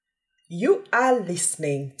You are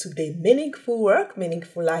listening to the Meaningful Work,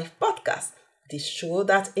 Meaningful Life podcast, the show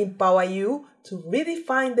that empowers you to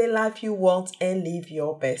redefine the life you want and live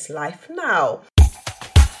your best life now.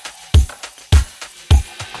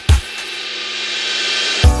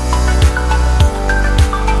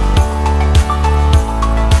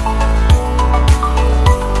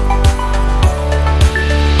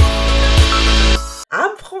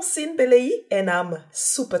 I'm Francine Belei, and I'm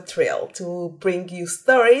super thrilled to bring you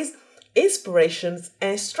stories, inspirations,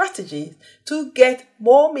 and strategies to get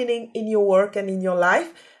more meaning in your work and in your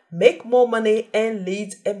life, make more money, and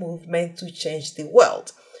lead a movement to change the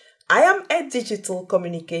world. I am a digital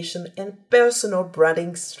communication and personal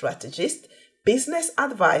branding strategist, business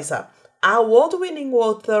advisor, award-winning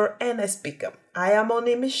author, and a speaker. I am on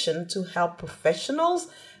a mission to help professionals,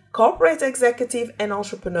 corporate executives, and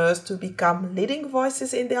entrepreneurs to become leading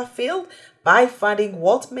voices in their field by finding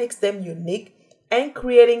what makes them unique and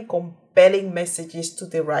creating compelling messages to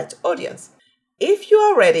the right audience. If you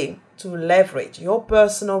are ready to leverage your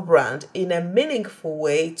personal brand in a meaningful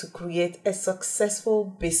way to create a successful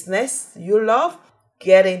business you love,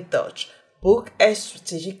 get in touch. Book a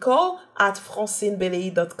strategic call at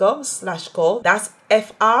francinebelei.com/call. That's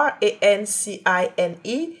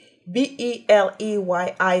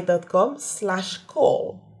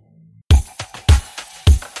FranceBelei.com/call.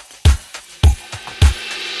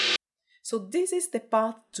 So this is the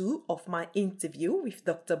part 2 of my interview with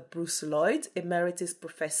Dr. Bruce Lloyd, Emeritus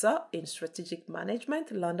Professor in Strategic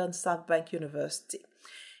Management, London South Bank University.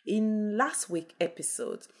 In last week's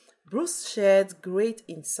episode, Bruce shared great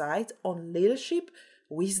insight on leadership,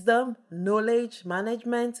 wisdom, knowledge,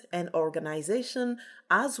 management, and organization,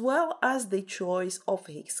 as well as the choice of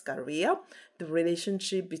his career, the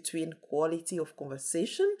relationship between quality of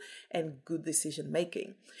conversation and good decision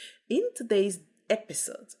making. In today's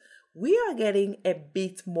episode, we are getting a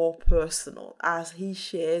bit more personal as he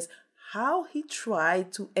shares how he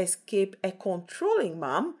tried to escape a controlling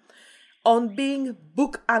mom, on being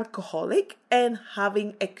book alcoholic and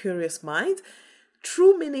having a curious mind,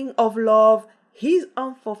 true meaning of love, his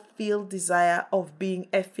unfulfilled desire of being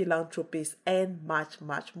a philanthropist, and much,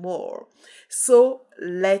 much more. So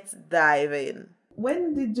let's dive in.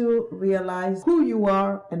 When did you realize who you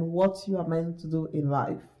are and what you are meant to do in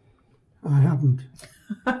life? I haven't.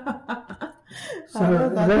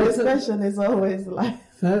 This question is always like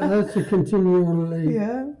that's a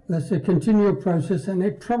continual process, and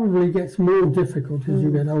it probably gets more difficult as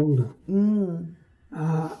you get older.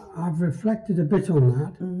 I've reflected a bit on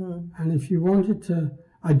that, and if you wanted to,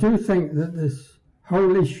 I do think that this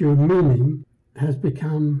whole issue of meaning has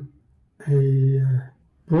become a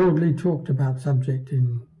broadly talked about subject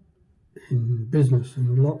in business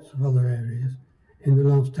and lots of other areas in the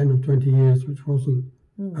last 10 or 20 years, which wasn't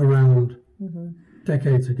around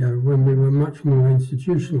decades ago when we were much more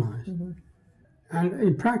institutionalized. And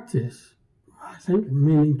in practice, I think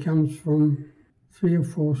meaning comes from 3 or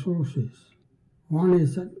 4 sources. One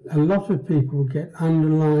is that a lot of people get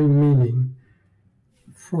underlying meaning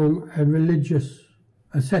from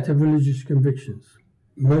a set of religious convictions,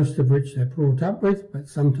 most of which they're brought up with, but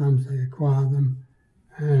sometimes they acquire them,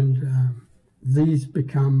 and these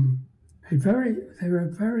become they're a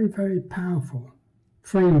very, very powerful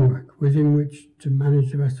framework within which to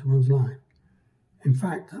manage the rest of one's life. In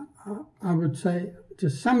fact, I would say to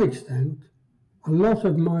some extent, a lot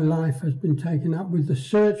of my life has been taken up with the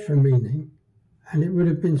search for meaning, and it would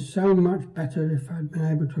have been so much better if I'd been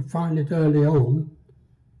able to find it early on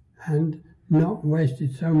and not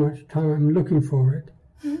wasted so much time looking for it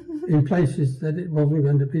in places that it wasn't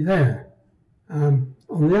going to be there. On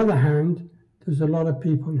the other hand, there's a lot of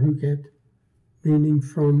people who get meaning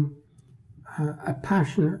from a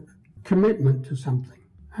passionate commitment to something,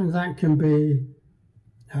 and that can be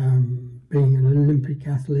being an Olympic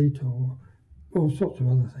athlete or all sorts of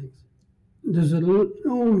other things. There's an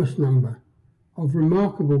enormous number of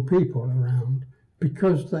remarkable people around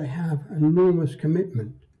because they have enormous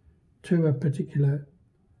commitment to a particular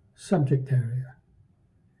subject area,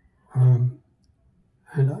 and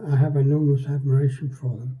I have enormous admiration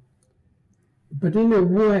for them. But in a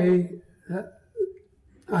way,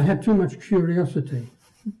 I had too much curiosity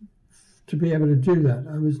to be able to do that.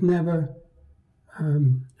 I was never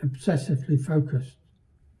obsessively focused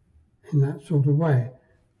in that sort of way.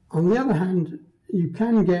 On the other hand, you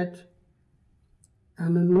can get a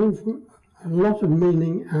lot of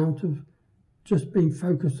meaning out of just being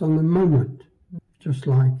focused on the moment, just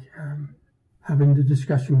like having the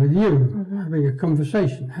discussion with you, having a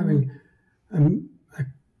conversation, having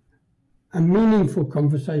a meaningful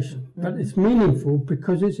conversation. But it's meaningful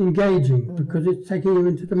because it's engaging, because it's taking you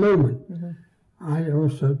into the moment. I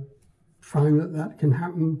also find that can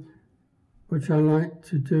happen, which I like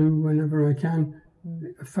to do whenever I can,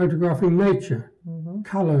 photographing nature,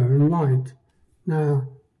 colour and light. Now,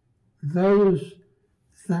 the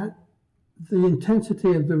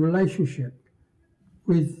intensity of the relationship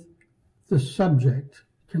with the subject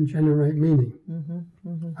can generate meaning.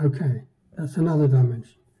 Okay, that's another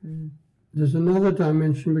dimension. There's another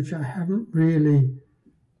dimension which I haven't really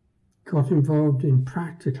got involved in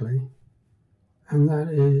practically, and that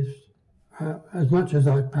is, as much as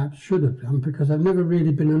I perhaps should have done, because I've never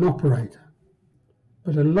really been an operator.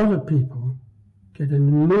 But a lot of people get an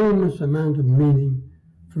enormous amount of meaning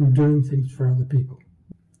from doing things for other people.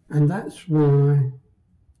 And that's why,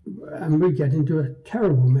 and we get into a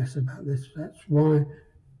terrible mess about this, that's why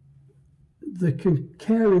the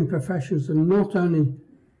caring professions are not only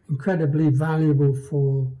incredibly valuable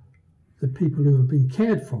for the people who have been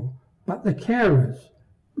cared for, but the carers,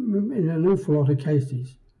 in an awful lot of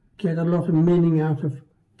cases, get a lot of meaning out of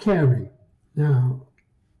caring. Now,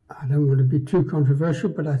 I don't want to be too controversial,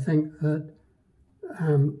 but I think that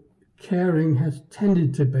caring has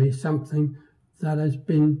tended to be something that has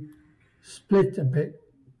been split a bit,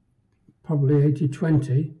 probably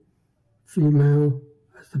 80-20, female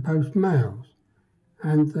as opposed to males.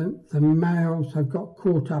 And the males have got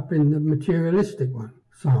caught up in the materialistic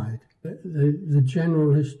side. The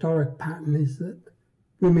general historic pattern is that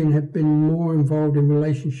women have been more involved in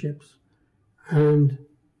relationships and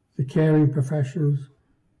the caring professions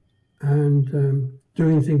and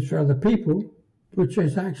doing things for other people, which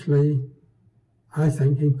is actually, I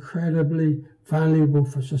think, incredibly valuable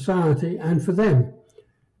for society and for them.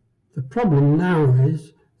 The problem now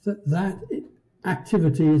is that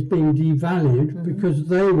activity is being devalued because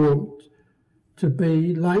they want to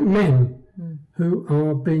be like men who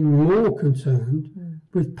are being more concerned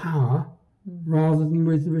with power rather than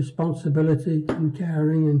with the responsibility and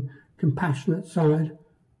caring and compassionate side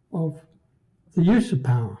of the use of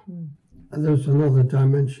power. There's another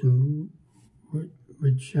dimension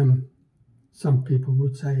which some people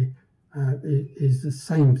would say is the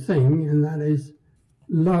same thing, and that is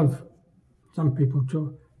love. Some people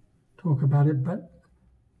talk about it, but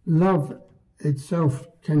love itself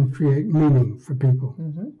can create meaning for people.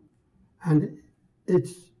 And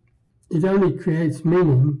it only creates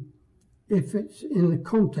meaning if it's in the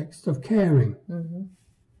context of caring.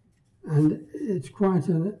 And it's quite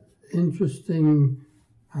an interesting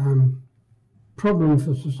problem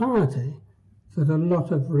for society that a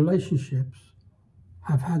lot of relationships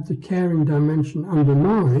have had the caring dimension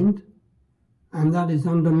undermined, and that is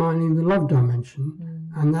undermining the love dimension,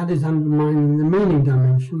 and that is undermining the meaning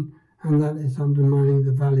dimension, and that is undermining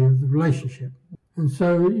the value of the relationship. And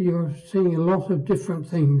so you're seeing a lot of different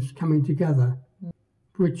things coming together,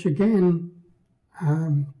 which again,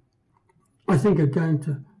 I think are going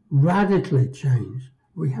to radically change.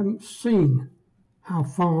 We haven't seen how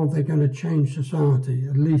far they're going to change society,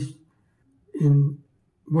 at least in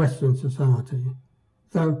Western society.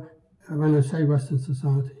 Though, when I say Western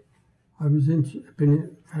society, I was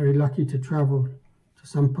been very lucky to travel to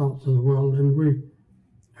some parts of the world, and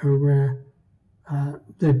where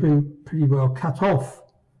they've been pretty well cut off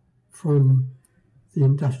from the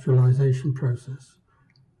industrialization process.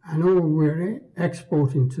 And all we're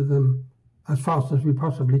exporting to them as fast as we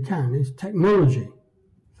possibly can is technology.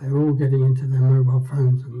 They're all getting into their mobile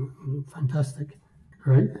phones and fantastic,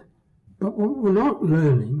 great. But what we're not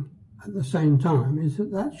learning at the same time is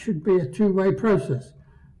that should be a two-way process,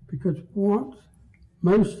 because what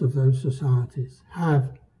most of those societies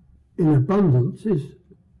have in abundance is,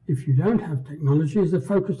 if you don't have technology, is a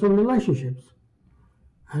focus on relationships.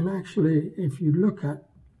 And actually, if you look at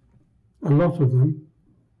a lot of them,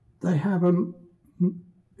 they have,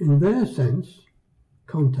 in their sense,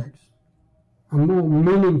 context, a more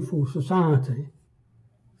meaningful society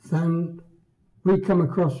than we come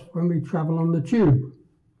across when we travel on the tube,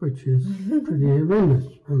 which is pretty horrendous.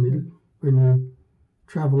 When you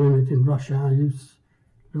travel on it in rush hour, you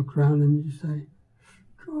look around and you say,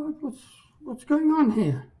 God, what's going on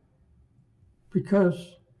here?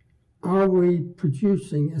 Because are we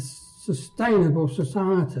producing a sustainable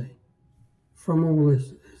society from all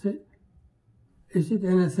this? Is it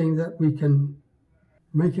anything that we can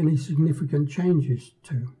make any significant changes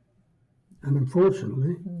to? And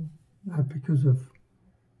unfortunately, because of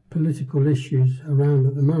political issues around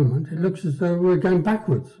at the moment, it looks as though we're going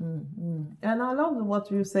backwards. And I love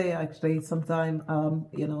what you say, actually. Sometimes,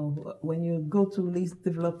 when you go to least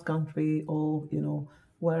developed country, or,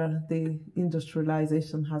 where the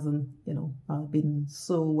industrialization hasn't, been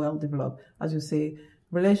so well developed, as you say,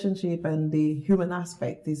 relationship and the human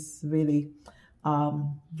aspect is really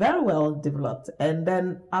very well developed. And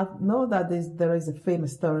then I know that there is a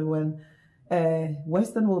famous story when a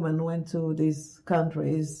Western woman went to these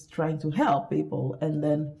countries trying to help people, and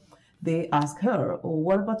then they ask her, "Oh,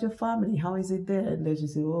 what about your family? How is it there?" And then she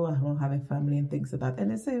said, "Oh, I don't have a family," and things like that.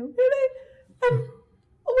 And they say, "Really? And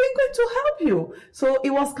we're going to help you." So it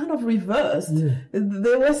was kind of reversed. Yeah.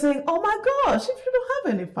 They were saying, "Oh my gosh, if you don't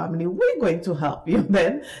have any family, we're going to help you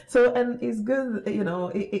then." So, and it's good, it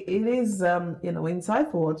is,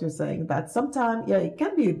 insightful what you're saying, that sometimes, it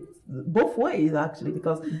can be both ways actually,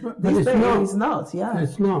 because this thing is not. Yeah,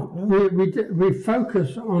 it's not. We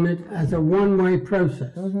focus on it as a one-way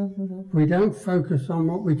process. We don't focus on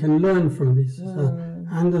what we can learn from this.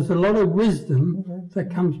 And there's a lot of wisdom that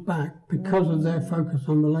comes back because of their focus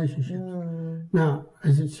on relationships. Now,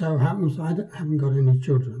 as it so happens, I haven't got any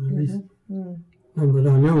children, at least none that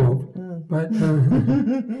I know of. But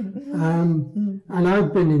and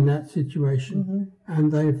I've been in that situation,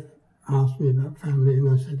 and they've asked me about family, and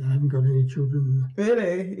I said I haven't got any children.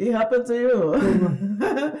 Really? It happened to you?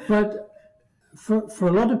 But for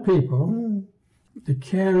a lot of people, the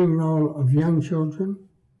caring role of young children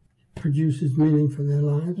produces meaning for their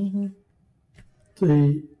lives.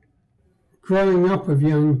 The growing up of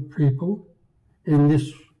young people in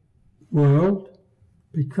this world,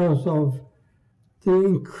 because of the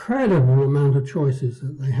incredible amount of choices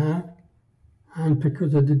that they have, and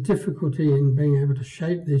because of the difficulty in being able to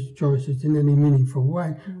shape these choices in any meaningful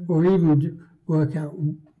way, or even work out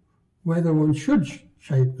whether one should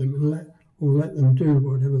shape them and let them do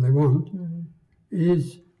whatever they want,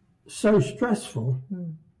 is so stressful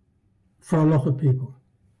for a lot of people.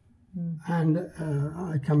 And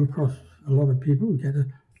I come across a lot of people who get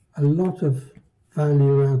a lot of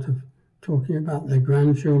value out of talking about their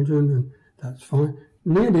grandchildren, and that's fine.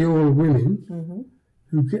 Nearly all women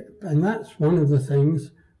and that's one of the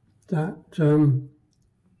things that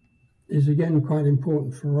is again quite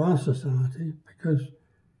important for our society, because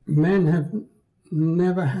men have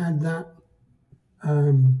never had that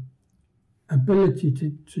ability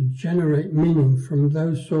to generate meaning from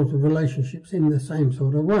those sort of relationships in the same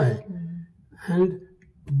sort of way. And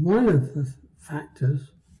one of the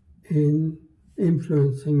factors in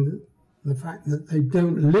influencing the fact that they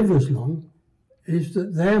don't live as long is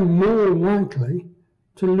that they're more likely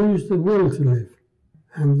to lose the will to live.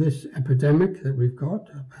 And this epidemic that we've got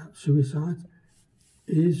about suicide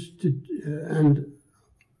is and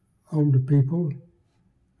older people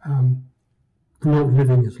not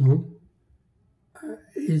living as long,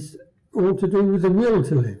 is all to do with the will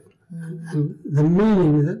to live and the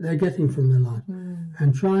meaning that they're getting from their life,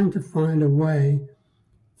 and trying to find a way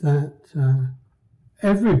that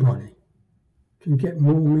everybody can get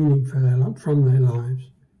more meaning from their lives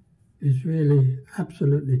is really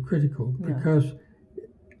absolutely critical, because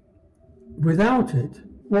without it,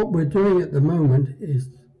 what we're doing at the moment is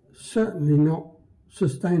certainly not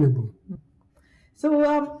sustainable. So,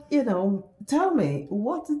 tell me,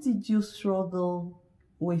 what did you struggle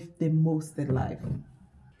with the most in life?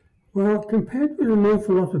 Well, compared with an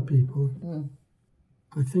awful lot of people,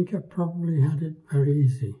 I think I probably had it very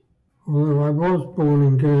easy. Although I was born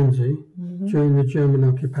in Guernsey during the German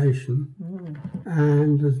occupation,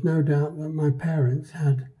 and there's no doubt that my parents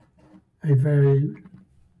had a very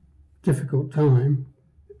difficult time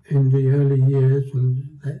in the early years,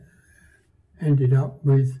 and they ended up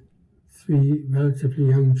with 3 relatively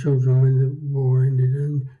young children when the war ended.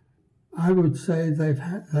 And I would say they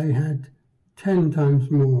had 10 times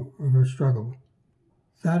more of a struggle.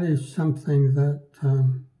 That is something that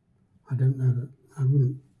I don't know that I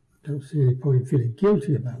don't see any point in feeling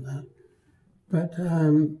guilty about that. But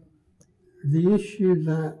the issue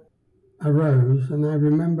that arose, and I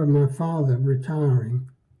remember my father retiring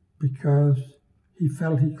because he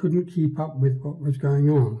felt he couldn't keep up with what was going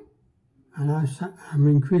on. And I'm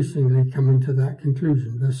increasingly coming to that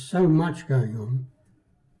conclusion. There's so much going on,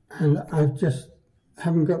 and I just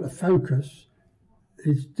haven't got the focus.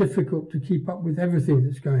 It's difficult to keep up with everything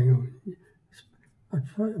that's going on. I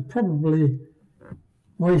probably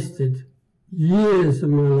wasted years of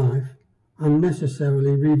my life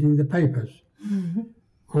unnecessarily reading the papers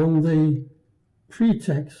on the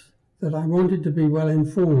pretext that I wanted to be well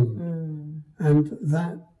informed, and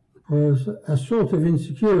that was a sort of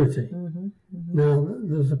insecurity. Now,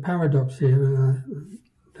 there's a paradox here, and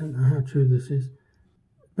I don't know how true this is,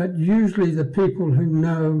 but usually the people who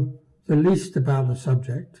know the least about a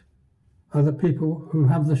subject are the people who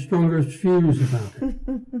have the strongest views about it.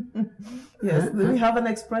 Yes, we have an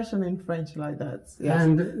expression in French like that. Yes.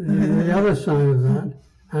 And the other side of that,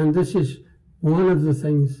 and this is one of the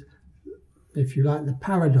things, if you like, the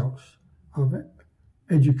paradox of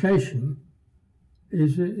education,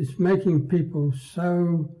 is it's making people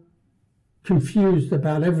so confused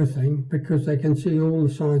about everything because they can see all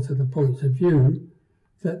the sides of the points of view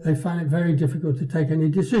that they find it very difficult to take any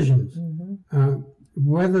decisions.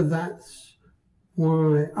 Whether that's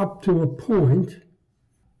why, up to a point,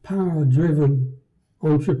 power-driven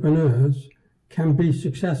entrepreneurs can be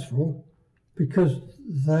successful because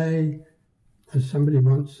they, as somebody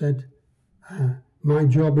once said, my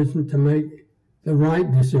job isn't to make the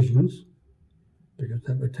right decisions, because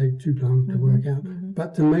that would take too long to work out,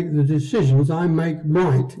 but to make the decisions I make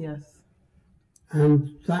right. Yes.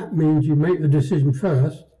 And that means you make the decision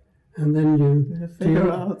first, and then you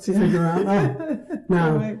figure out that.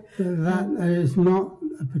 Now, that is not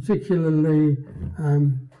a particularly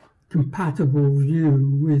compatible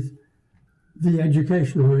view with the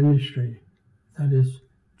educational industry. That is,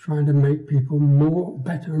 trying to make people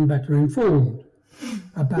better and better informed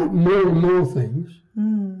about more and more things.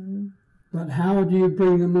 But how do you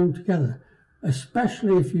bring them all together?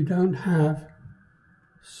 Especially if you don't have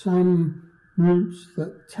some roots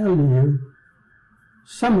that tell you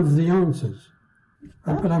some of the answers.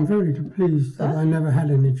 But I'm very pleased that I never had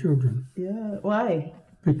any children. Yeah, why?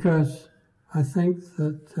 Because I think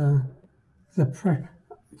that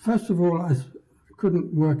first of all, I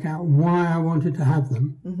couldn't work out why I wanted to have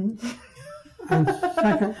them. And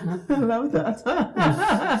second, I love that.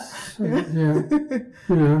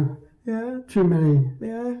 Too many.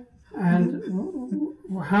 Yeah. And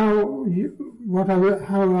how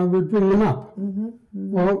I would bring them up.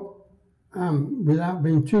 Well, without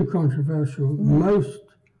being too controversial, most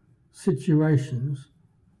situations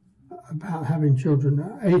about having children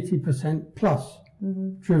are 80% plus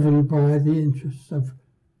driven by the interests of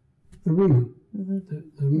the woman,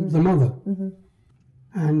 the mother.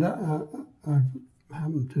 And I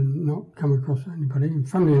happen to not come across anybody. And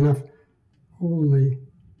funnily enough, nearly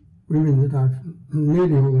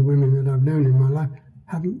all the women that I've known in my life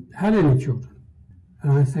haven't had any children.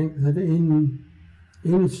 And I think that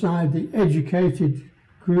inside the educated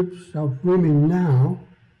groups of women now,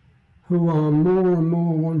 who are more and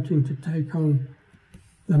more wanting to take on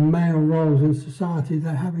the male roles in society,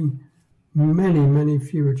 they're having many, many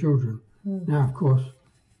fewer children. Now, of course,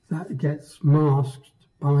 that gets masked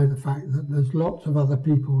by the fact that there's lots of other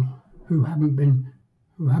people who have been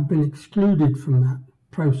excluded from that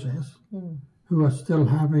process, who are still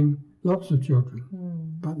having lots of children.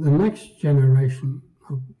 But the next generation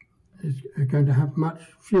is going to have much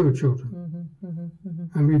fewer children.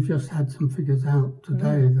 And we've just had some figures out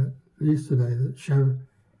yesterday that show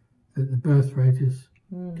that the birth rate is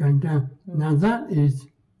going down. Now that is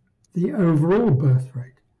the overall birth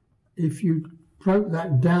rate. If you broke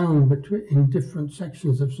that down in different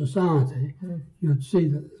sections of society, you'd see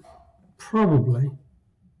that probably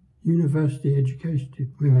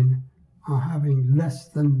university-educated women are having less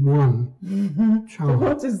than one child.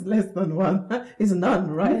 What is less than one? It's none,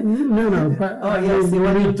 right? No, but yes, you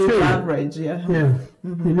want to do average, Yeah,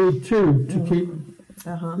 you need two to keep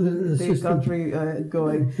the country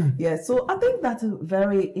going. Yeah, so I think that's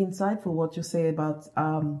very insightful what you say about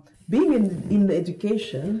being in the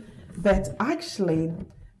education, but actually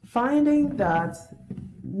finding that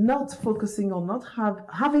not focusing on not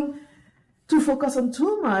having to focus on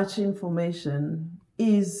too much information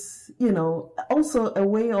is, also a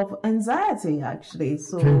way of anxiety, actually.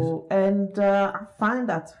 So, and I find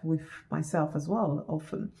that with myself as well,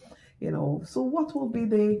 often, So what will be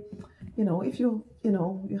the, if you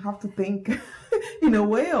have to think in a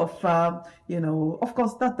way of, of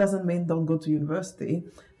course, that doesn't mean don't go to university,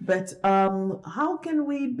 but how can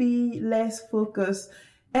we be less focused?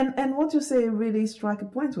 And what you say really struck a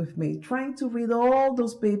point with me, trying to read all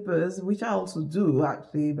those papers, which I also do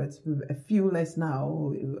actually, but a few less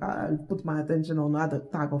now. I put my attention on other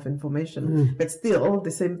type of information, but still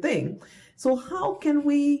the same thing. So how can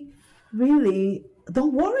we really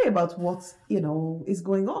don't worry about what, is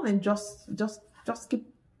going on and just keep,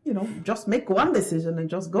 just make one decision and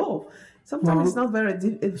just go. Sometimes it's not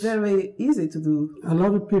very easy to do. A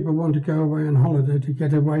lot of people want to go away on holiday to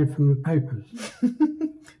get away from the papers.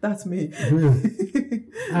 That's me. Yeah.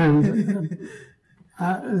 And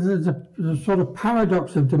the sort of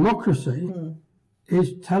paradox of democracy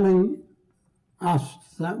is telling us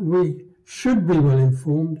that we should be well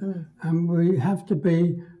informed and we have to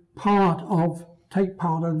be take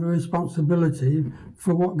part of the responsibility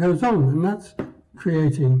for what goes on. And that's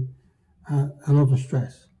creating a lot of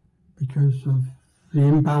stress because of the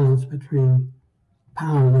imbalance between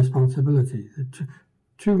power and responsibility.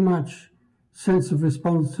 Too much sense of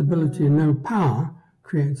responsibility and no power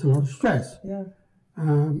creates a lot of stress. Yeah,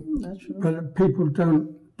 but people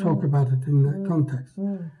don't talk about it in that context.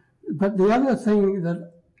 But the other thing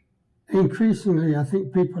that increasingly I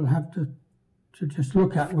think people have to just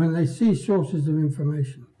look at when they see sources of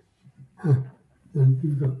information, then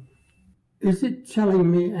you've got, is it telling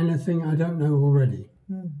me anything I don't know already?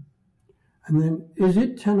 And then, is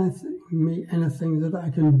it telling me anything that I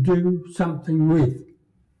can do something with?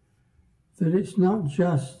 That it's not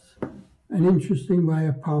just an interesting way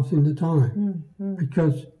of passing the time,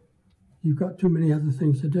 because you've got too many other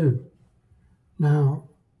things to do. Now,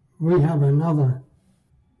 we have another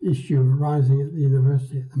issue arising at the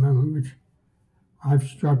university at the moment, which I've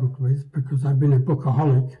struggled with because I've been a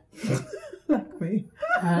bookaholic. Like me.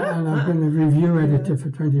 And I've been a review editor for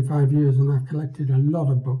 25 years, and I've collected a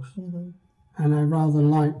lot of books. And I rather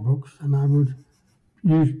like books, and I would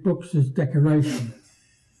use books as decoration.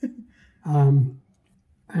 And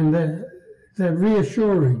they're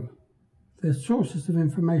reassuring. They're sources of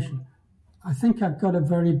information. I think I've got a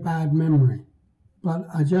very bad memory, but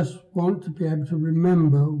I just want to be able to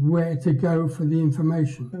remember where to go for the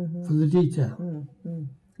information, for the detail.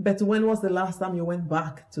 But when was the last time you went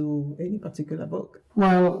back to any particular book?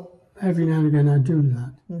 Well, every now and again I do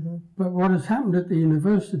that. But what has happened at the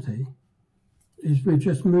university is we've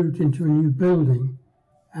just moved into a new building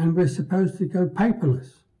and we're supposed to go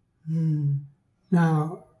paperless.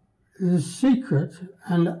 Now, the secret,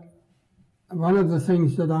 and one of the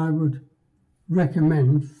things that I would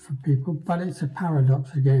recommend for people, but it's a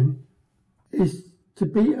paradox again, is to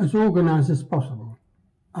be as organised as possible.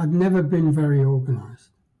 I've never been very organised.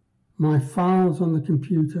 My files on the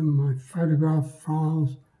computer, my photograph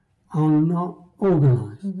files are not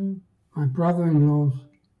organised. My brother-in-laws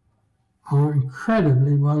are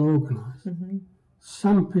incredibly well organised.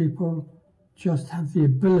 Some people just have the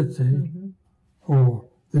ability or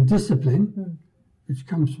the discipline, which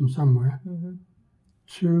comes from somewhere,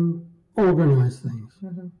 to organise things.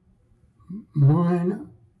 Mine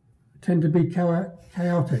tend to be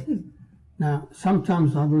chaotic. Now,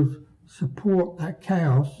 sometimes I would support that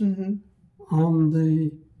chaos on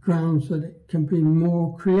the grounds that it can be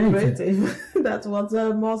more creative. That's what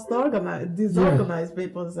most disorganized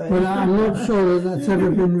people say. But I'm not sure that that's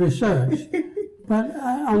ever been researched. But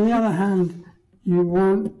on the other hand, you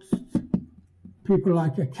want people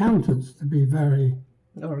like accountants to be very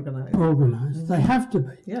organized. They have to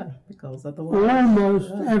be. Yeah, because otherwise...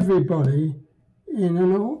 Almost everybody in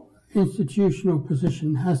an institutional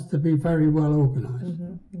position has to be very well organized.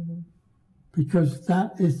 Because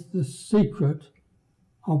that is the secret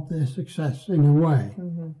of their success in a way.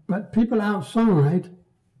 But people outside,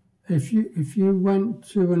 if you went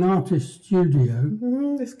to an artist's studio,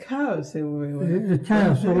 there's chaos everywhere. There's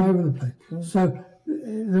chaos all over the place. So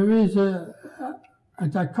there is a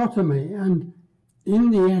dichotomy, and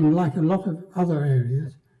in the end, like a lot of other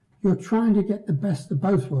areas, you're trying to get the best of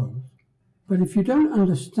both worlds. But if you don't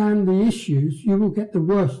understand the issues, you will get the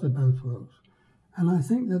worst of both worlds. And I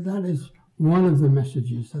think that is one of the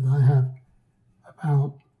messages that I have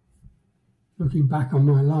about looking back on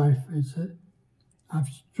my life, is that I've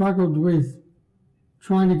struggled with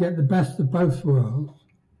trying to get the best of both worlds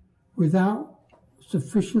without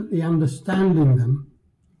sufficiently understanding them,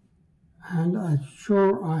 and I'm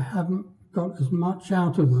sure I haven't got as much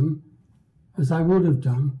out of them as I would have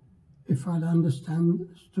done if I'd understood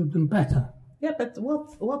them better. Yeah, but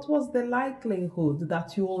what was the likelihood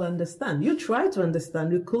that you will understand? You tried to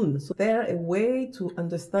understand, you couldn't. So there a way to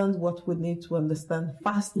understand what we need to understand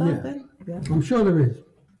faster then? Yeah. I'm sure there is.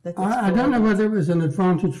 I don't know whether it was an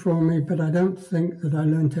advantage for me, but I don't think that I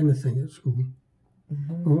learnt anything at school.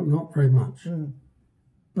 Or not very much.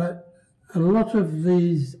 But a lot of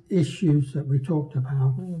these issues that we talked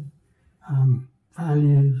about,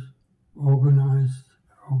 values,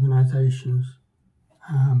 organizations,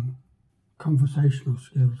 conversational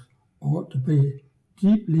skills, ought to be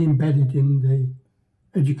deeply embedded in the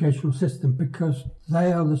educational system, because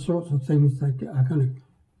they are the sorts of things that are going to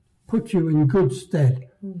put you in good stead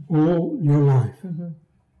all your life.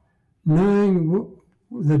 Knowing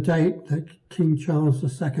the date that King Charles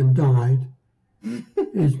II died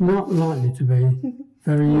is not likely to be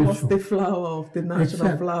very useful. The flower of the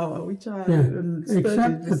national flower, which I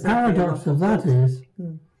except the paradox of that is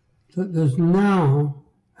that there's now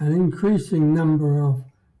an increasing number of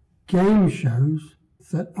game shows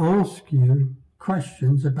that ask you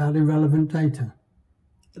questions about irrelevant data.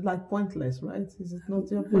 Like Pointless, right? Is it not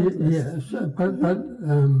your Pointless? Yes, but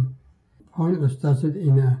Pointless does it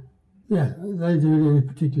in a... Yeah, they do it in a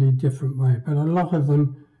particularly different way. But a lot of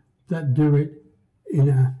them that do it in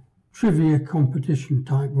a trivia competition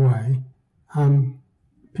type way,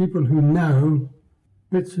 people who know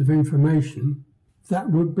bits of information, that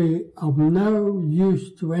would be of no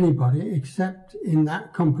use to anybody except in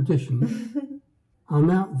that competition,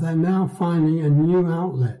 they're now finding a new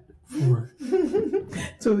outlet for it.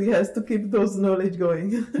 To keep those knowledge going.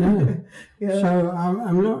 Yeah. Yeah. So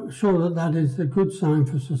I'm not sure that is a good sign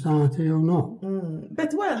for society or not.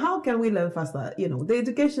 But well, how can we learn faster? The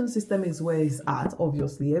education system is where it's at,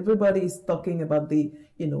 obviously. Everybody is talking about the,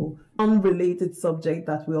 unrelated subject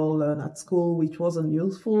that we all learn at school, which wasn't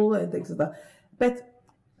useful and things like that. But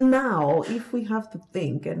now, if we have to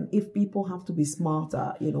think, and if people have to be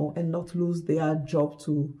smarter, and not lose their job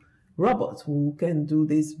to robots who can do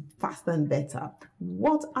this faster and better,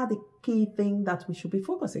 what are the key things that we should be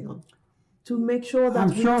focusing on to make sure that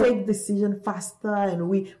take decision faster and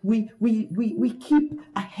we keep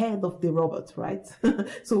ahead of the robots, right?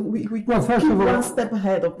 So we keep one step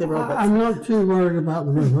ahead of the robots. I'm not too worried about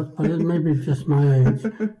the robots, but it may be just my age.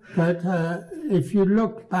 But if you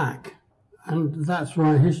look back, and that's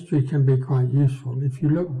why history can be quite useful, if you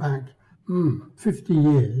look back 50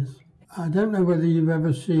 years, I don't know whether you've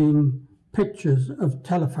ever seen pictures of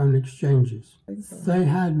telephone exchanges. They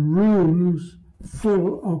had rooms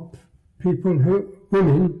full of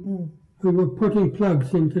women who were putting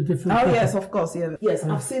plugs into different... Oh, yes, of course, yeah. Yes,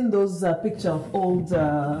 I've seen those pictures of old,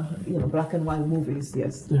 black and white movies,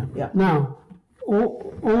 yes. Yeah. Now,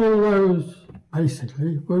 all those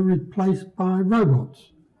basically were replaced by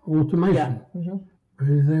robots, automation. Yeah. Where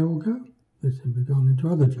did they all go? They seem to have gone into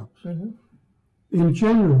other jobs. In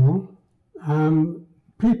general,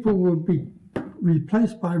 people would be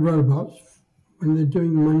replaced by robots when they're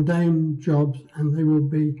doing mundane jobs, and they will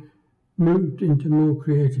be moved into more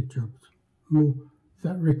creative jobs,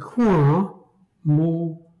 that require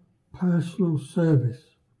more personal service.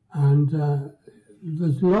 And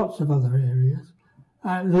there's lots of other areas.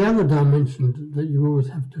 The other dimension that you always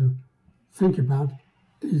have to think about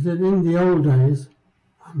is that in the old days,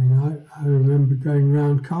 I remember going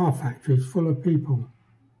around car factories full of people.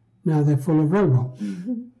 Now they're full of robots.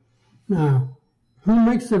 Now, who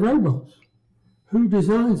makes the robots? Who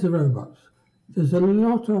designs the robots? There's a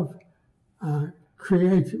lot of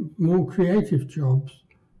more creative jobs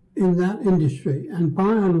in that industry, and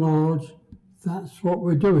by and large, that's what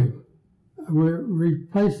we're doing. We're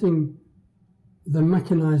replacing the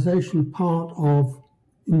mechanization part of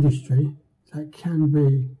industry that can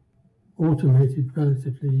be automated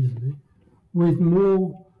relatively easily with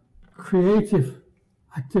more creative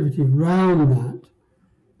activity around that,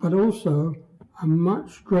 but also a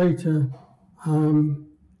much greater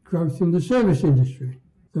growth in the service industry.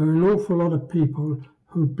 There are an awful lot of people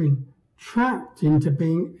who've been trapped into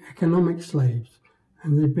being economic slaves,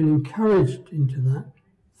 and they've been encouraged into that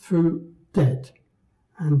through debt,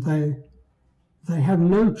 and they have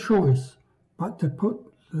no choice but to put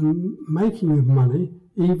the making of money,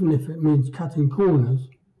 even if it means cutting corners,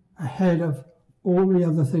 ahead of all the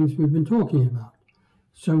other things we've been talking about.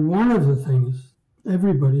 So one of the things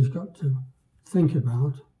everybody's got to think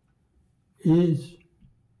about is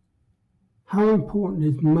how important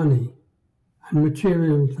is money and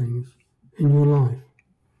material things in your life.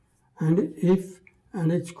 And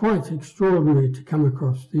it's quite extraordinary to come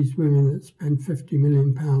across these women that spend £50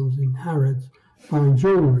 million in Harrods buying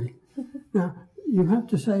jewellery. Now, you have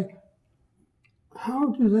to say, how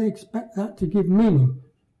do they expect that to give meaning?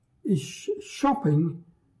 Shopping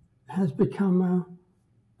has become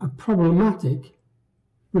a problematic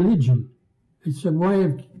religion. It's a way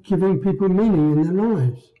of giving people meaning in their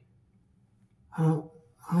lives.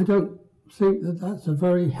 I don't think that that's a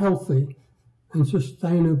very healthy and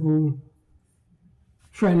sustainable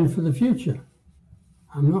trend for the future.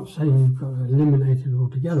 I'm not saying you've got to eliminate it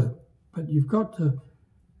altogether, but you've got to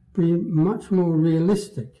be much more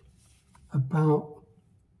realistic about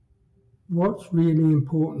what's really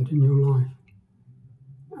important in your life.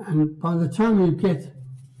 And by the time you get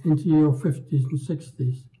into your 50s and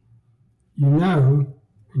 60s, you know,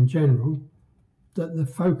 in general, that the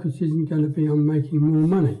focus isn't going to be on making more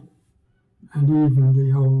money. And even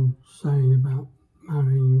the old saying about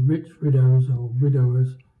marrying rich widows or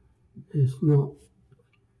widowers is not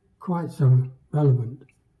quite so relevant.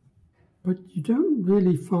 But you don't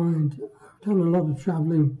really find... I've done a lot of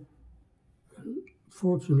travelling,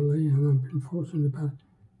 fortunately, and I've been fortunate about it.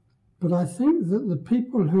 But I think that the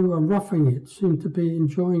people who are roughing it seem to be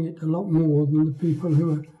enjoying it a lot more than the people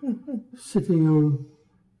who are sitting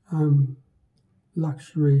on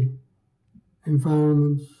luxury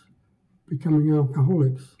environments, becoming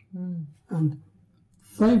alcoholics. And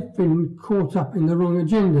they've been caught up in the wrong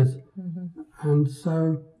agendas. And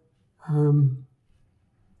so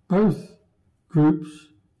both groups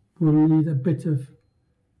will need a bit of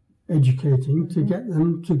educating to get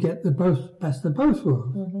them to get the best of both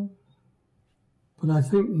worlds. But I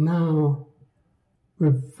think now we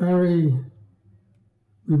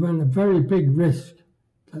run a very big risk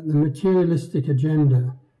that the materialistic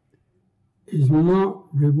agenda is not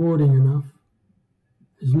rewarding enough,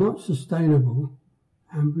 is not sustainable,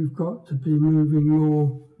 and we've got to be moving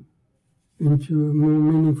more into more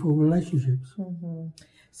meaningful relationships.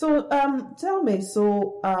 So tell me,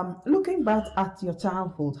 looking back at your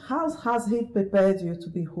childhood, how has it prepared you to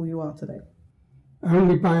be who you are today?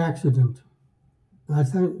 Only by accident. I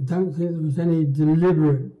don't think there was any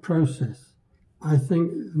deliberate process. I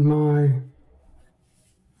think my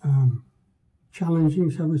challenging,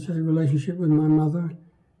 shall we say, relationship with my mother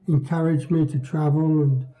encouraged me to travel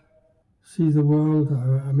and see the world.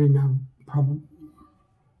 I mean, I probably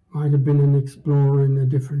might have been an explorer in a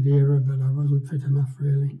different era, but I wasn't fit enough,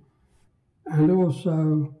 really. And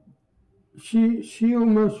also, she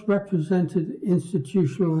almost represented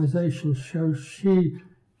institutionalization, so she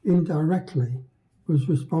indirectly was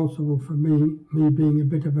responsible for me being a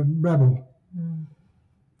bit of a rebel.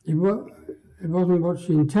 It wasn't what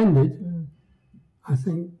she intended. I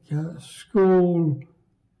think school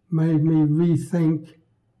made me rethink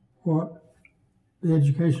what the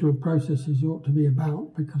educational processes ought to be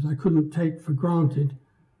about, because I couldn't take for granted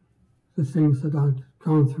the things that I'd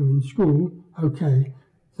gone through in school. Okay,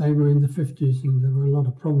 they were in the 50s and there were a lot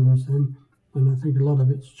of problems then, and I think a lot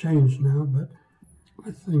of it's changed now, but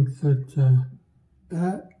I think that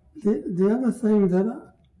the other thing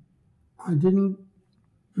that I didn't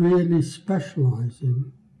really specialise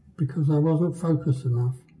in, because I wasn't focused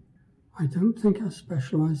enough, I don't think I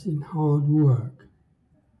specialised in hard work.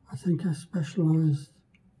 I think I specialised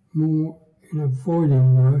more in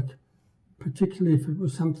avoiding work, particularly if it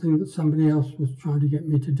was something that somebody else was trying to get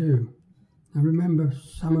me to do. I remember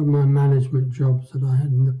some of my management jobs that I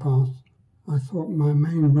had in the past. I thought my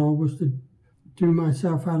main role was to do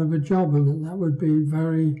myself out of a job, and that would be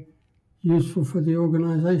very useful for the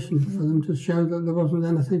organisation, for them to show that there wasn't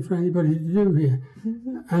anything for anybody to do here.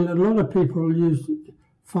 And a lot of people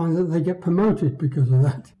find that they get promoted because of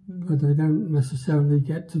that, but they don't necessarily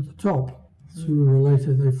get to the top. Sooner or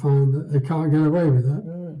later they find that they can't get away with that.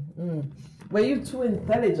 Were you too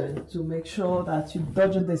intelligent to make sure that you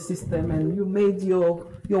dodged the system and you made your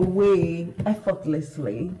way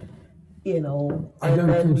effortlessly, I don't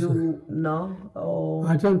think so. No? Or,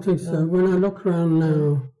 I don't think so. When I look around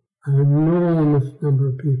now, an enormous number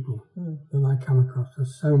of people that I come across are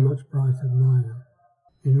so much brighter than I am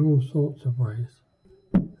in all sorts of ways.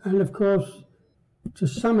 And of course, to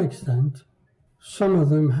some extent, some of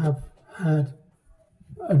them have had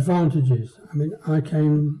advantages. I mean, I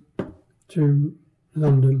came to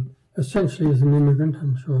London essentially as an immigrant.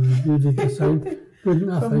 I'm sure you did the same. With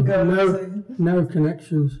nothing, no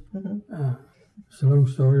connections. It's a long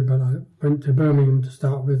story, but I went to Birmingham to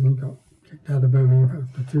start with and got kicked out of Birmingham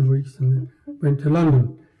after 2 weeks and then went to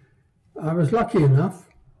London. I was lucky enough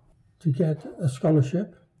to get a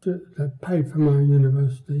scholarship that paid for my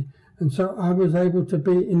university, and so I was able to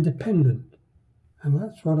be independent, and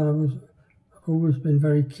that's what I've always been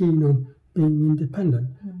very keen on, being independent.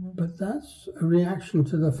 But that's a reaction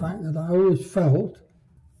to the fact that I always felt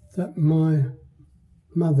that my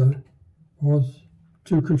mother was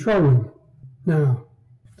too controlling. Now,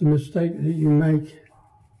 the mistake that you make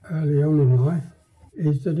early on in life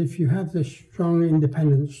is that if you have this strong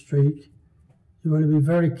independent streak, you want to be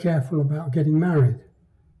very careful about getting married,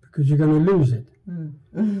 because you're going to lose it.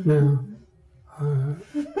 Now,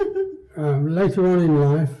 later on in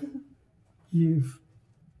life, you've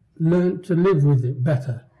learnt to live with it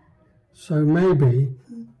better. So maybe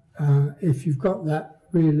if you've got that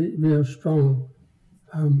real strong,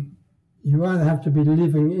 you either have to be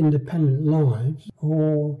living independent lives,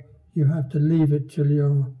 or you have to leave it till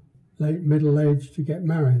you're late middle age to get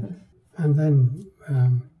married. And then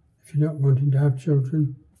if you're not wanting to have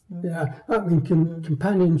children,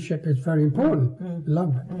 companionship is very important.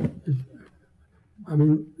 Love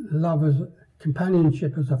as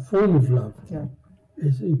companionship as a form of love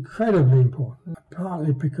is incredibly important.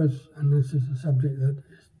 Partly because, and this is a subject that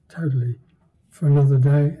is totally for another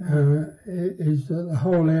day, is that the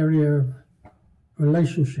whole area of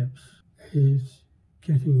relationships is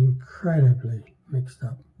getting incredibly mixed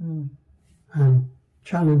up and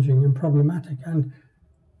challenging and problematic. And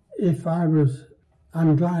if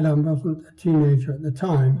I'm glad I wasn't a teenager at the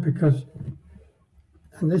time, because,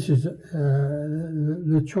 and this is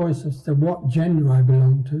the choice as to what gender I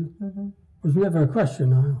belong to was never a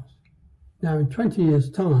question I asked. Now, in 20 years'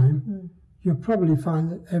 time, you'll probably find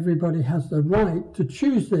that everybody has the right to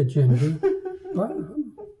choose their gender but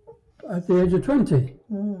at the age of 20,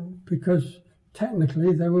 because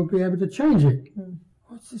technically they will be able to change it.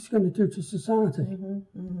 What's this going to do to society?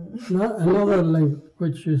 Another link,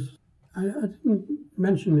 which is, I didn't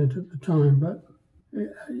mention it at the time, but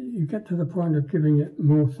you get to the point of giving it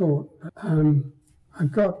more thought. I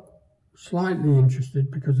got slightly interested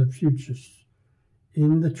because of Futurists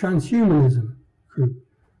in the transhumanism group,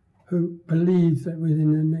 who believe that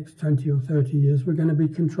within the next 20 or 30 years we're going to be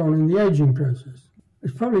controlling the aging process.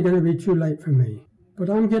 It's probably going to be too late for me, but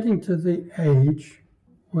I'm getting to the age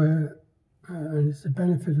where, and it's the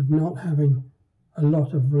benefit of not having a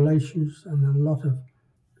lot of relations and a lot of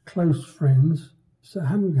close friends, so I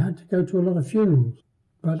haven't had to go to a lot of funerals.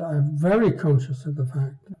 But I'm very conscious of the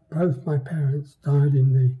fact that both my parents died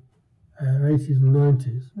in the 80s and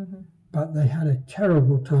 90s, but they had a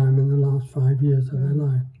terrible time in the last 5 years of their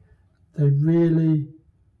life. They really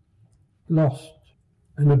lost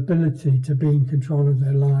an ability to be in control of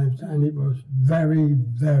their lives, and it was very,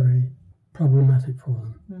 very problematic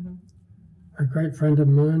for them. A great friend of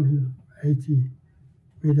mine, who's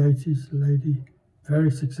mid-80s, lady,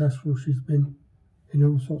 very successful, she's been in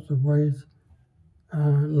all sorts of ways,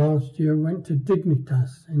 last year went to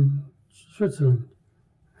Dignitas in Switzerland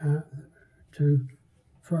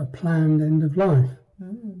for a planned end of life.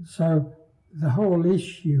 So the whole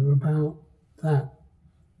issue about that,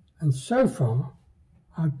 and so far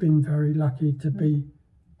I've been very lucky to be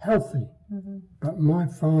healthy, but my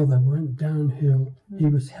father went downhill. He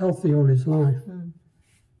was healthy all his life,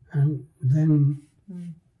 and then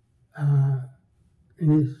in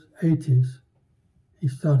his 80s he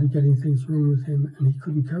started getting things wrong with him, and he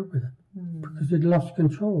couldn't cope with it because he'd lost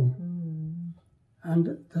control.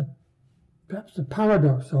 And perhaps the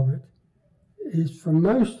paradox of it is, for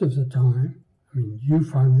most of the time, I mean, you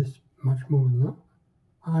find this much more than that,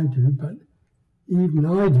 I do, but even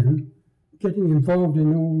I do, getting involved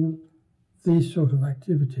in all these sort of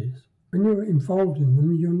activities, when you're involved in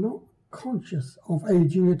them, you're not conscious of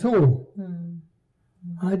aging at all.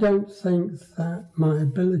 I don't think that my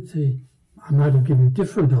ability, I might have given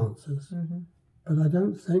different answers, but I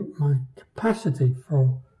don't think my capacity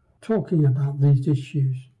for talking about these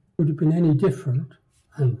issues would have been any different,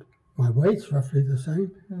 and my weight's roughly the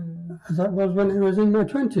same, as I was when I was in my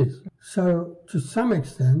 20s. So to some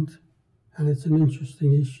extent, and it's an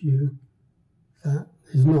interesting issue that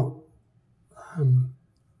is not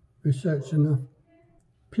researched enough,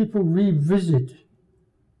 people revisit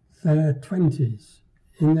their 20s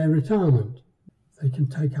in their retirement. They can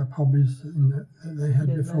take up hobbies that they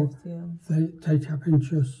had before. They take up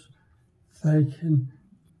interests. They can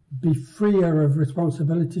be freer of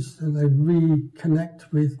responsibilities, so they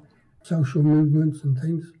reconnect with social movements and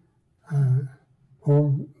things.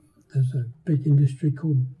 Or there's a big industry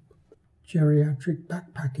called geriatric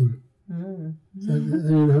backpacking. So,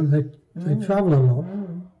 they travel a lot.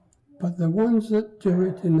 But the ones that do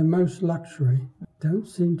it in the most luxury don't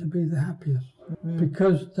seem to be the happiest,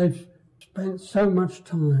 because they've spent so much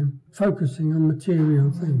time focusing on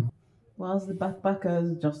material things. Whilst the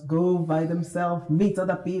backpackers just go by themselves, meet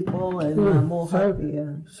other people, and are more happy.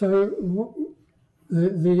 So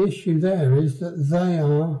the issue there is that they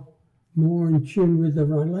are more in tune with the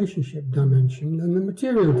relationship dimension than the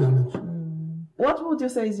material dimension. What would you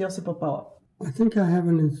say is your superpower? I think I have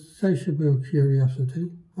an insatiable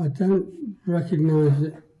curiosity. I don't recognize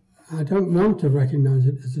it. I don't want to recognize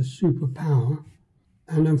it as a superpower.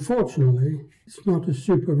 And unfortunately, it's not a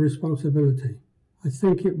super responsibility. I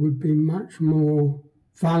think it would be much more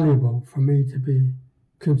valuable for me to be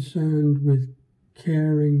concerned with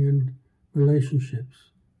caring and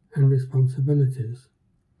relationships and responsibilities,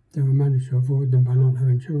 though I managed to avoid them by not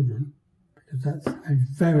having children, because that's a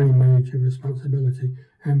very major responsibility,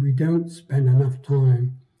 and we don't spend enough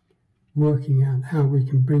time working out how we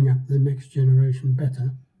can bring up the next generation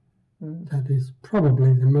better. That is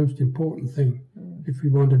probably the most important thing if we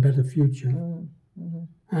want a better future.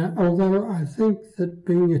 Although I think that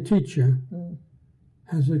being a teacher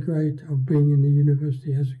or being in the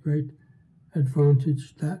university has a great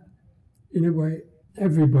advantage, that in a way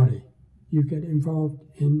everybody, you get involved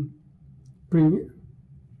in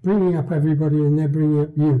bringing up everybody, and they're bringing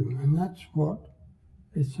up you, and that's what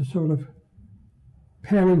it's a sort of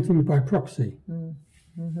parenting by proxy.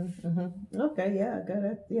 Okay, yeah, I got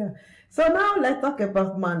it. Yeah. So now let's talk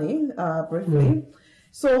about money briefly.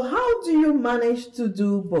 So how do you manage to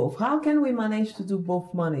do both? How can we manage to do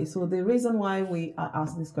both money? So the reason why we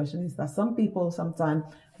ask this question is that some people sometimes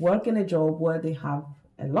work in a job where they have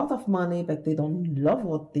a lot of money, but they don't love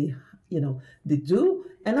what they they do.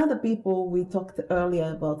 And other people, we talked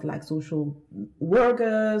earlier about like social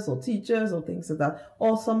workers or teachers or things like that,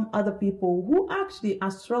 or some other people who actually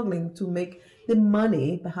are struggling to make the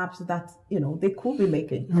money perhaps that, they could be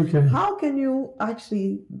making. Okay. How can you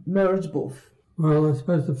actually merge both? Well, I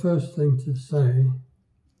suppose the first thing to say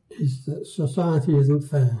is that society isn't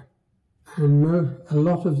fair. And a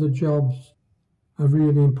lot of the jobs are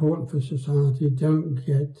really important for society don't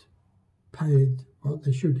get paid what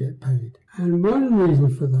they should get paid. And one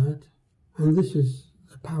reason for that, and this is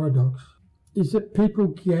a paradox, is that people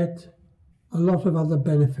get a lot of other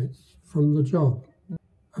benefits from the job,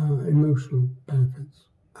 emotional benefits.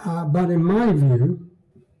 But in my view,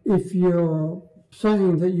 if you're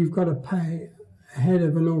saying that you've got to pay a head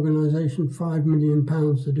of an organisation £5 million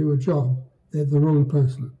to do a job, they're the wrong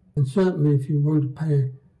person. And certainly if you want to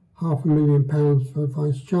pay £500,000 for a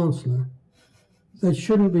Vice-Chancellor, they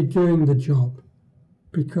shouldn't be doing the job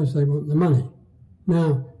because they want the money.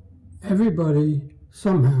 Now, everybody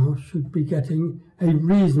somehow should be getting a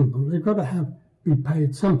reasonable, they've got to be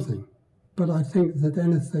paid something. But I think that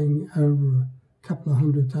anything over a couple of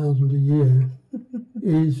 100,000 a year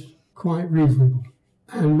is quite reasonable.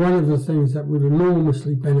 And one of the things that would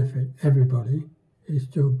enormously benefit everybody is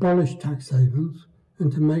to abolish tax havens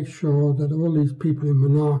and to make sure that all these people in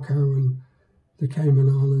Monaco and the Cayman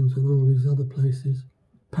Islands and all these other places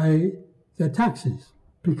pay their taxes.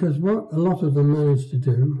 Because what a lot of them manage to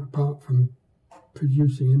do, apart from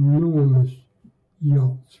producing enormous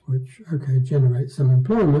yachts, which, generate some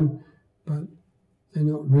employment, but they're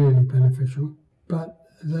not really beneficial. But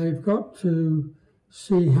they've got to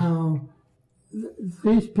see how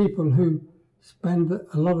these people who spend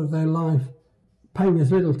a lot of their life paying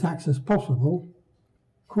as little tax as possible,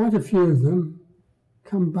 quite a few of them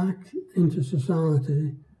come back into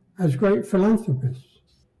society as great philanthropists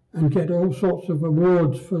and get all sorts of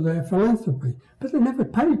awards for their philanthropy. But they never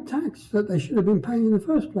paid tax that they should have been paying in the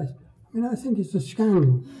first place. I mean, I think it's a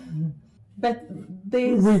scandal. But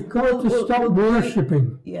we've got to stop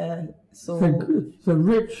worshipping the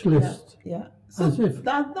rich list. Yeah. So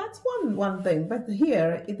that's one thing. But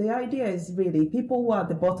here, the idea is really people who are at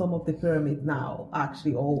the bottom of the pyramid now,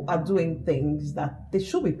 actually, or are doing things that they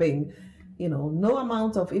should be paying. No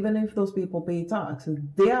amount of, even if those people pay tax,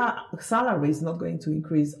 their salary is not going to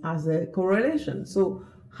increase as a correlation. So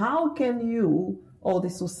how can you, or the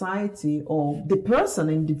society, or the person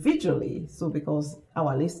individually, so because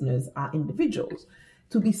our listeners are individuals,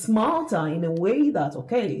 to be smarter in a way that,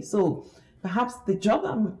 so perhaps the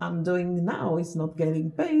job I'm doing now is not getting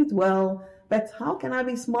paid well, but how can I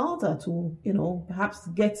be smarter to, perhaps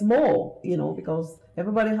get more, because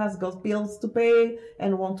everybody has got bills to pay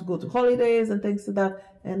and want to go to holidays and things like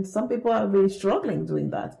that. And some people are really struggling doing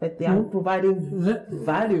that, but they are providing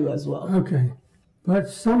value as well. Okay. But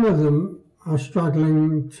some of them are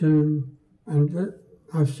struggling to, and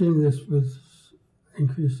I've seen this with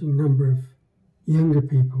increasing number of younger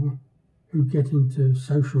people who get into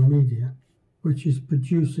social media, which is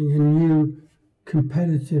producing a new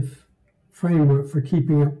competitive framework for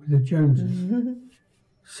keeping up with the Joneses. Mm-hmm.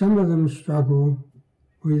 Some of them struggle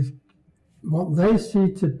with what they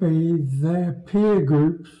see to be their peer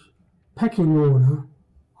group's pecking order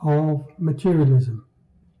of materialism.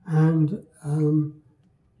 And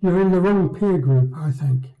you're in the wrong peer group, I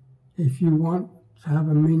think, if you want to have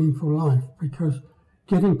a meaningful life, because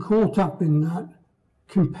getting caught up in that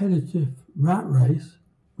competitive rat race,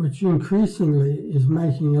 which increasingly is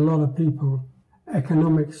making a lot of people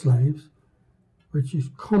economic slaves, which is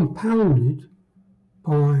compounded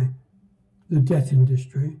by the debt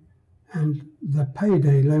industry and the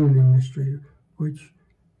payday loan industry, which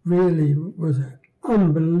really was an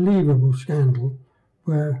unbelievable scandal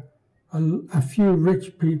where a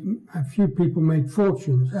few people made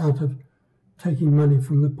fortunes out of taking money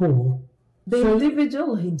from the poor. The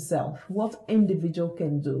individual himself, what individual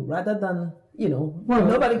can do, rather than,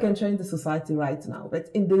 nobody can change the society right now, but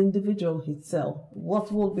in the individual himself,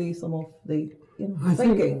 what will be some of the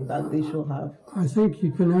thinking that they should have? I think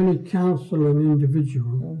you can only counsel an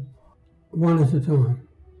individual one at a time,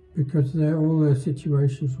 because all their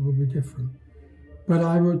situations will be different. But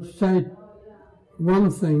I would say one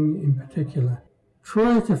thing in particular: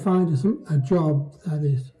 try to find a job that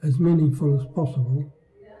is as meaningful as possible,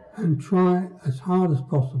 and try as hard as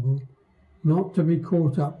possible not to be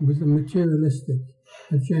caught up with the materialistic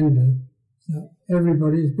agenda that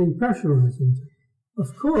everybody is being pressurized into.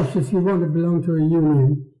 Of course, if you want to belong to a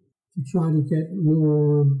union to try to get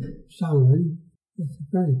more salary, that's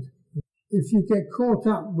great. If you get caught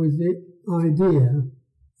up with the idea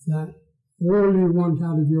that all you want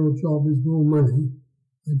out of your job is more money,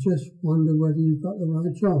 I just wonder whether you've got the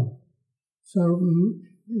right job. So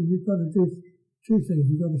you've got to do two things.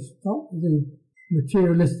 You've got to stop the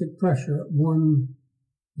materialistic pressure at one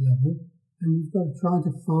level, and you've got to try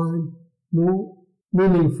to find more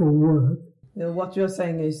meaningful work. What you're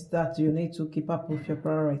saying is that you need to keep up with your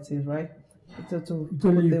priorities, right? To put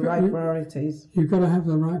the right priorities. You've got to have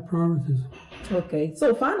the right priorities. Okay,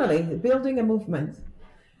 so finally, building a movement.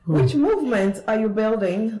 Which movement are you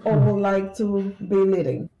building or would like to be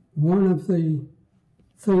leading? One of the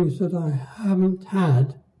things that I haven't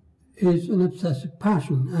had is an obsessive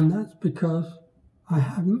passion, and that's because I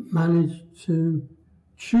haven't managed to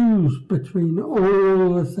choose between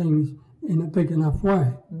all the things in a big enough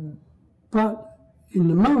way. But in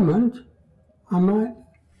the moment, I might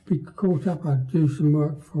be caught up. I'd do some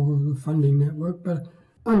work for the funding network, but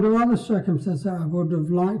under other circumstances, I would have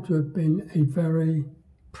liked to have been a very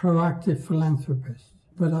proactive philanthropist.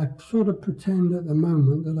 But I sort of pretend at the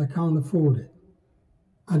moment that I can't afford it.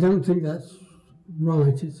 I don't think that's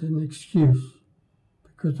right. It's an excuse,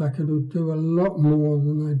 because I could do a lot more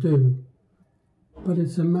than I do. But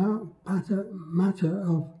it's a matter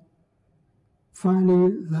of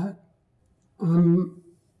finding that I'm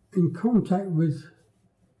in contact with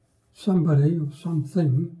somebody or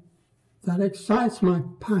something that excites my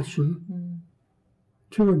passion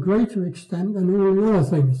to a greater extent than all the other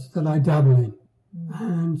things that I dabble in.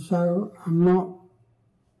 And so I'm not...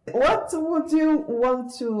 What would you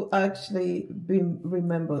want to actually be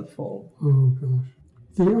remembered for? Oh, gosh.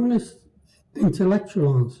 The honest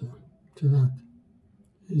intellectual answer to that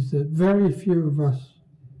is that very few of us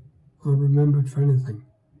are remembered for anything.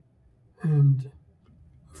 And,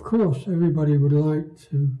 of course, everybody would like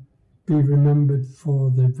to be remembered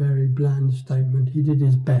for the very bland statement, he did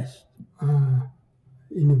his best.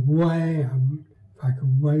 In a way, if I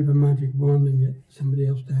could wave a magic wand and get somebody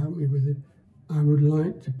else to help me with it, I would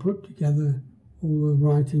like to put together all the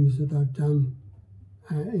writings that I've done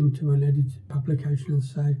into an edited publication and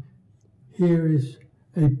say, here is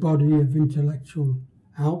a body of intellectual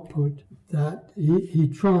output that he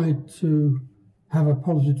tried to have a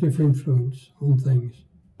positive influence on things.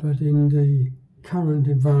 But in the current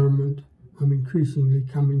environment, I'm increasingly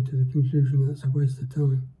coming to the conclusion that's a waste of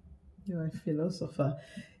time. You're a philosopher.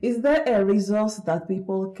 Is there a resource that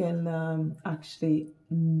people can actually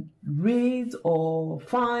read or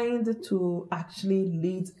find to actually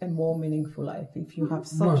lead a more meaningful life, if you have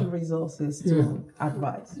such resources to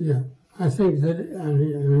advise? Yeah, I think that,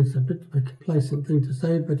 and it's a bit of a complacent thing to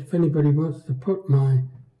say, but if anybody wants to put my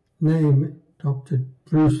name, Dr.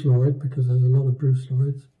 Bruce Lloyd, because there's a lot of Bruce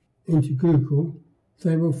Lloyds, into Google,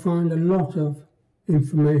 they will find a lot of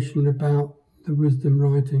information about the wisdom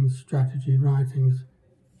writings, strategy writings,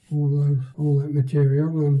 all that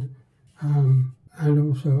material, and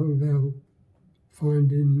also they'll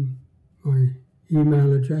find in my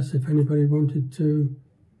email address if anybody wanted to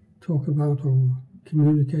talk about or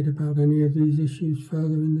communicate about any of these issues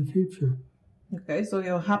further in the future. Okay, so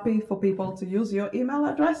you're happy for people to use your email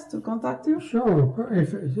address to contact you? Sure,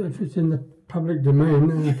 if it's in the public domain,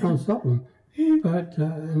 then I can't stop them. But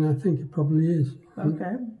and I think it probably is.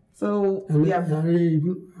 Okay, so and I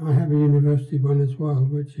have a university one as well,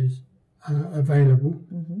 which is available,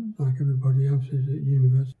 like everybody else is at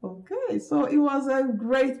university. Okay, so it was a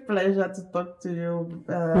great pleasure to talk to you.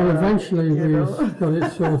 Well, eventually we got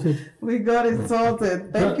it sorted. We got it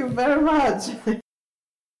sorted. Thank you very much.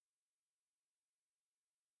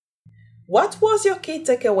 What was your key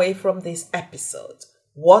takeaway from this episode?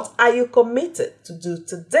 What are you committed to do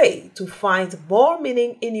today to find more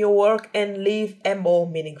meaning in your work and live a more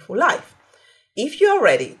meaningful life? If you are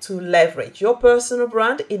ready to leverage your personal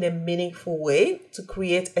brand in a meaningful way to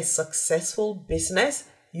create a successful business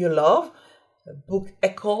you love, book a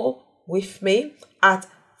call with me at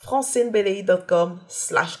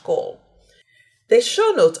francinebelay.com/call. The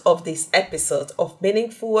show notes of this episode of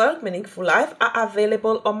Meaningful Work, Meaningful Life are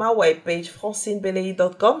available on my webpage,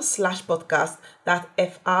 francinebelay.com/podcast. That's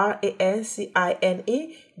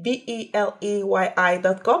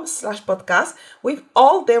francinebeley.com/podcast, with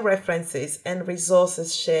all the references and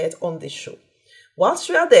resources shared on this show. Whilst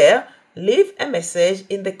you are there, leave a message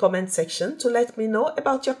in the comment section to let me know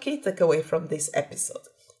about your key takeaway from this episode.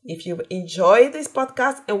 If you enjoy this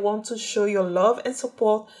podcast and want to show your love and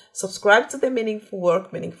support, subscribe to the Meaningful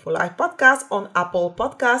Work, Meaningful Life podcast on Apple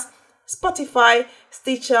Podcasts, Spotify,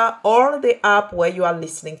 Stitcher, or the app where you are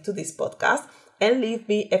listening to this podcast. and leave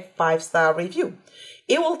me a 5-star review.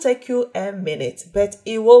 It will take you a minute, but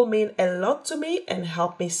it will mean a lot to me and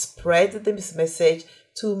help me spread this message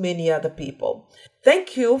to many other people.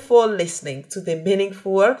 Thank you for listening to the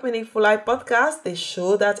Meaningful Work, Meaningful Life podcast, the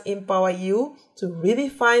show that empowers you to really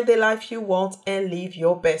find the life you want and live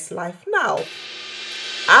your best life now.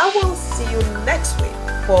 I will see you next week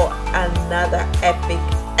for another epic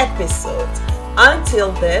episode.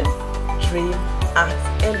 Until then, dream,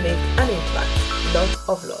 act, and make an impact. Lot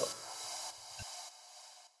of love.